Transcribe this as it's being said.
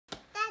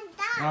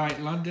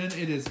Alright, London,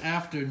 it is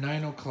after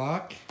 9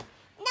 o'clock.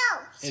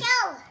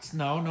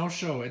 No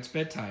show. It's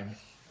bedtime.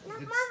 No,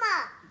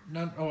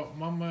 Mama.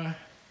 Mama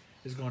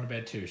is going to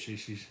bed too.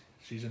 She's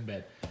in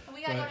bed. And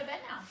we gotta go to bed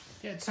now.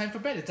 Yeah, it's time for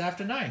bed. It's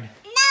after 9.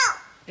 No.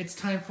 It's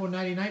time for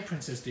nighty night,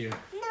 Princess dear.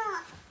 No.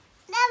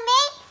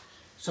 Mommy.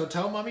 So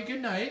tell Mommy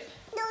good night.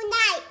 No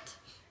night.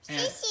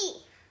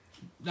 Sissy.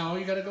 No,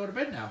 you gotta go to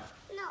bed now.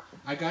 No.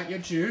 I got your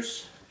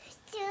juice.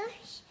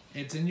 Juice.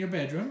 It's in your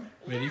bedroom,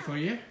 ready for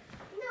you.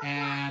 No.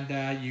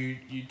 And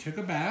you took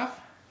a bath.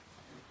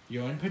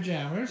 You're in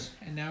pajamas,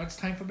 and now it's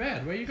time for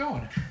bed. Where are you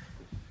going?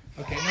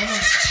 Okay, no,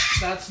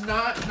 that's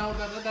not. No,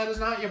 that is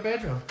not your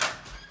bedroom.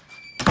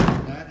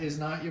 That is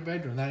not your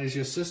bedroom. That is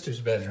your sister's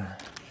bedroom.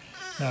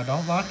 Now,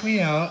 don't lock me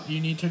out. You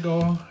need to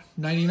go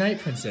nighty night,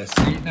 Princess.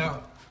 See,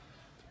 now,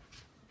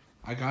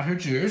 I got her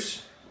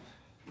juice.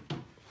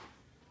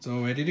 It's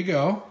all ready to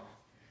go.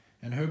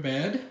 And her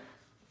bed.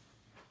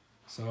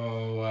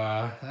 So,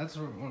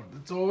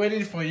 it's all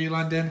ready for you,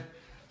 London.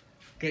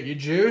 Get your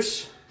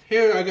juice.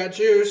 Here, I got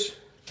juice.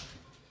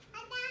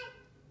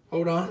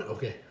 Hold on.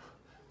 Okay.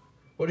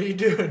 What are you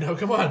doing? Now,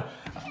 come on.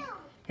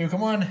 Here,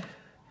 come on.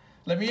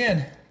 Let me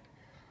in.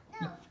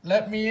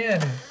 Let me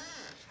in.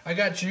 I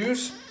got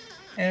juice.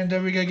 And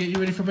we gotta get you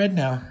ready for bed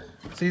now.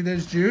 See,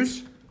 there's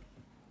juice.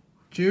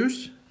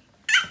 Juice.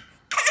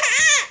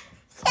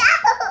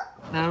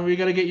 Now we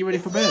gotta get you ready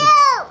for bed.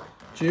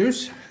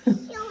 Juice.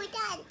 Come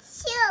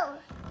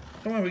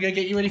on, we gotta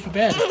get you ready for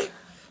bed.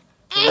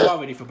 We're all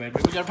ready for bed,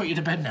 but we gotta put you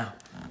to bed now.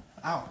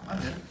 Ow, I'm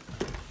in.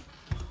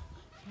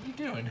 What are you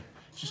doing?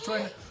 She's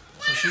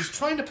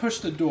trying to push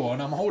the door,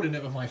 and I'm holding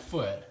it with my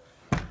foot.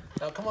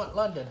 Now, come on,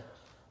 London.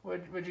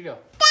 Where'd you go?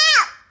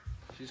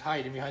 She's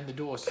hiding behind the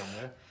door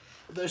somewhere.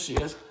 There she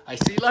is. I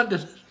see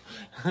London.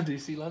 Do you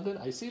see London?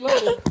 I see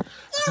London.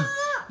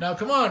 Now,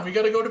 come on. We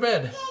got to go to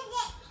bed.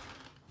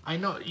 I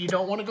know you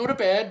don't want to go to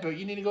bed, but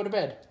you need to go to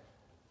bed.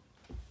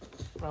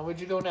 Now, where'd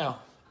you go now?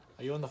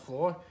 Are you on the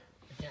floor?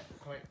 I can't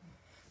quite.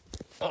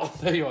 Oh,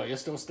 there you are. You're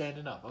still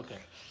standing up. Okay,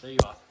 there you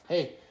are.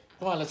 Hey,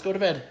 come on. Let's go to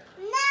bed.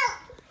 No.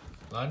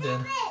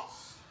 London.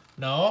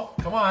 No.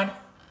 Come on.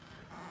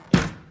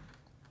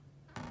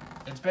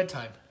 It's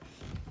bedtime.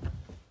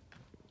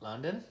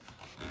 London.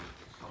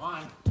 Come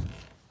on.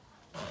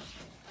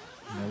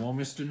 No,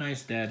 Mr.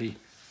 Nice Daddy.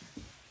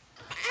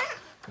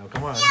 No,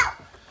 come on. I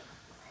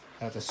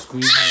have to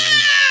squeeze my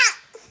way.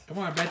 Come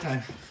on,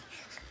 bedtime.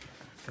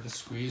 Got to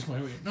squeeze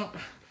my way. No.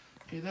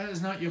 Okay, that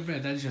is not your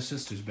bed. That is your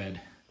sister's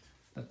bed.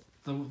 That's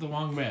the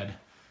wrong bed.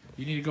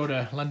 You need to go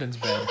to London's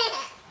bed.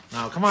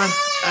 Now, come on.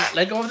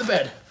 Let go of the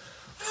bed.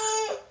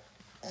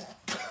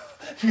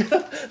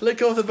 Let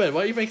go of the bed.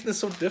 Why are you making this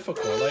so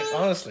difficult? Like,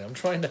 honestly, I'm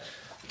trying to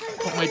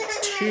put my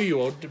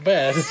 2-year-old to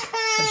bed, and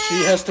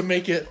she has to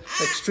make it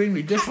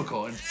extremely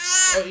difficult.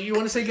 You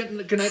want to say good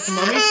night to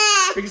Mommy?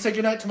 We can say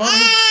good night to Mommy.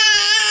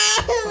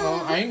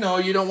 Oh, I know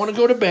you don't want to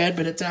go to bed,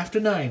 but it's after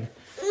 9.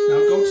 Now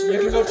you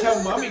can go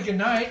tell Mommy good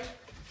night.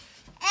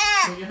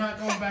 But you're not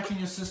going back in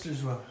your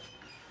sister's room.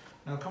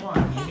 Now come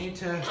on, you need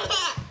to.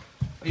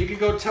 You can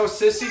go tell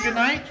Sissy good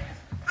night.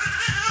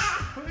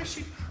 Where is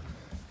she?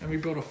 And we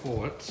built a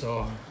fort,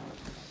 so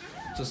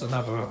just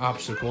another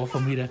obstacle for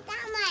me to.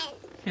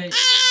 Okay,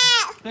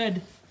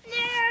 bed.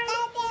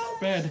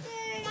 Bed.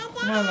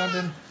 Come on,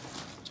 London.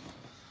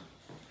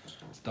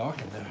 It's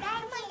dark in there.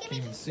 Can't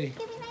even see.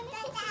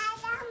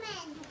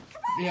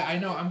 Yeah, I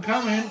know. I'm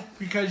coming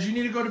because you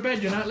need to go to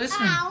bed. You're not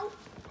listening.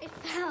 It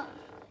fell.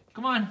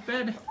 Come on,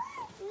 bed. No, so.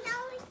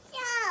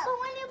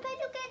 When you bed,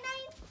 you get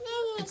night.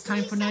 It's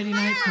time for nighty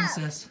night,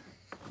 Princess.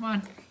 Come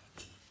on.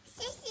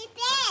 Sissy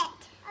bed.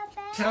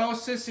 Tell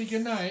Sissy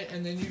good night,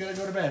 and then you gotta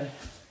go to bed.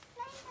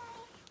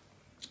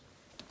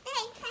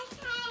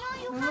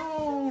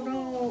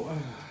 No.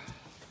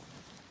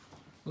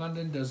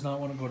 London does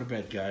not want to go to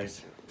bed,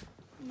 guys.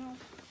 No.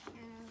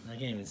 I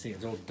can't even see.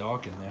 It's all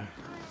dark in there.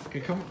 Okay,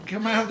 come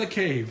out of the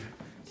cave.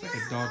 It's like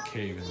a dark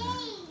cave in there. Do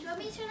you want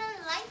me to turn on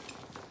the light?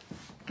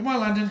 Come on,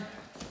 London.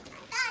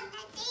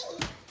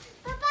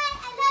 Papa, I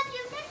love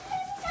you.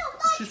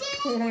 She's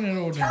pouring it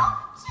all down.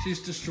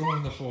 She's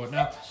destroying the fort.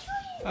 Now,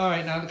 all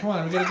right, now come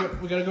on.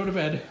 We gotta go to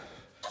bed.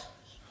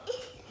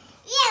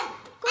 Yeah.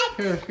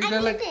 Here, you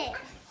gotta let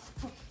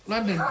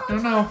London.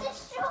 No.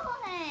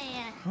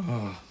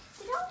 Oh,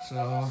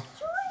 so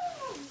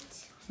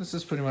this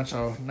is pretty much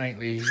our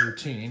nightly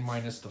routine,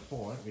 minus the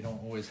fort. We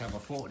don't always have a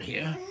fort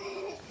here.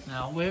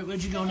 Now,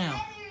 where'd you go now?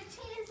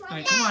 All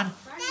right, come on.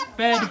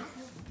 Bed.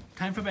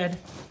 Time for bed.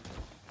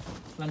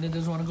 London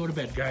doesn't want to go to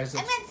bed, guys.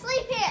 I'm gonna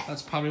sleep here.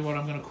 That's probably what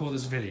I'm gonna call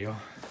this video.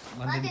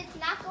 London's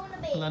not going to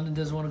bed. London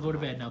doesn't want to go to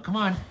bed now. Come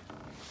on.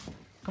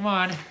 Come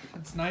on.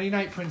 It's nighty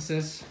night,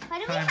 Princess. Why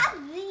do we have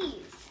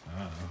these?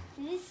 Uh-oh.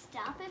 Do these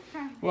stop it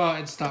from... Well,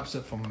 it stops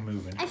it from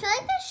moving. I feel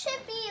like this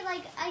should be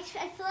like... I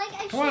feel like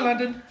I should... Come on,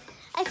 London.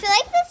 I feel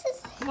like this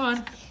is... Come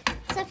on.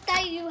 Stuff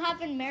that you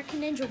have in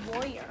American Ninja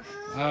Warrior.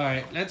 All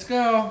right, let's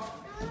go.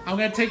 I'm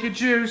going to take your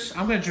juice.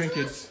 I'm going to drink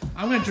it.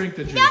 I'm going to drink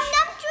the juice. Yum,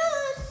 yum,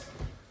 juice.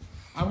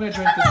 I'm going to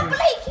drink the juice.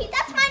 Blakey,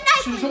 that's my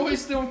night. She's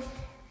always still...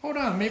 Hold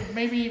on.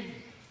 Maybe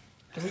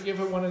Can we give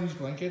her one of these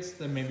blankets?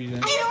 Then maybe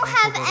then. I don't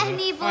have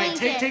any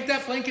blankets. All right, take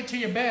that blanket to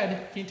your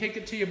bed. Can you take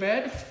it to your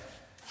bed?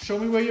 Show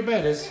me where your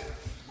bed is.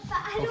 But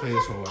I Hopefully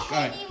this will work. don't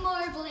have any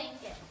more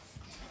blankets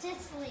to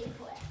sleep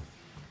with.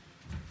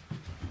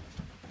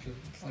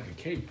 It's like a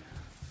cape.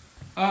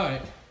 All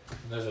right.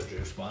 There's a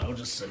juice bottle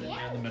just sitting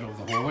there in the middle of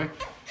the hallway.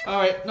 All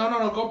right.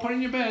 No. Go put it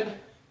in your bed.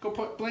 Go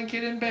put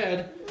blanket in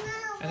bed.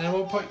 And then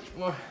we'll put...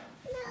 Well,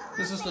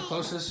 this is the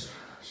closest.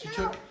 She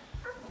took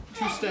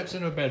 2 steps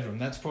in her bedroom.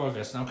 That's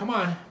progress. Now, come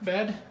on,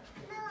 bed.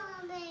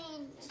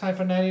 It's time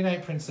for nighty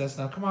night, princess.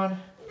 Now, come on.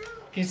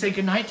 Can you say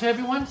goodnight to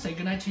everyone? Say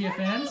goodnight to your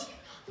fans.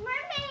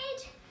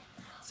 Mermaid.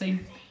 Say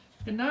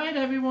goodnight,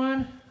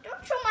 everyone.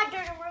 Don't show my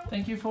dirty room.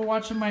 Thank you for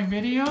watching my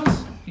videos.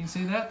 Can you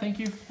say that? Thank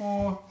you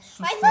for Why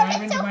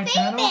subscribing is it so to my famous?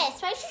 channel.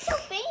 Why is she so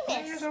Why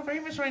famous? you're so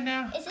famous right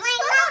now. Is this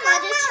from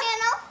Mother's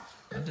channel?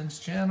 London's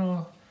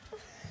channel.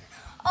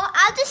 Oh,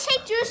 I'll just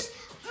take juice.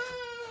 Yum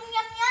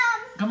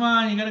yum. Come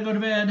on, you gotta go to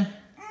bed.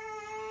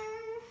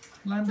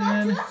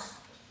 London. Juice?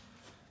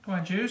 Come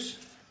on, Juice.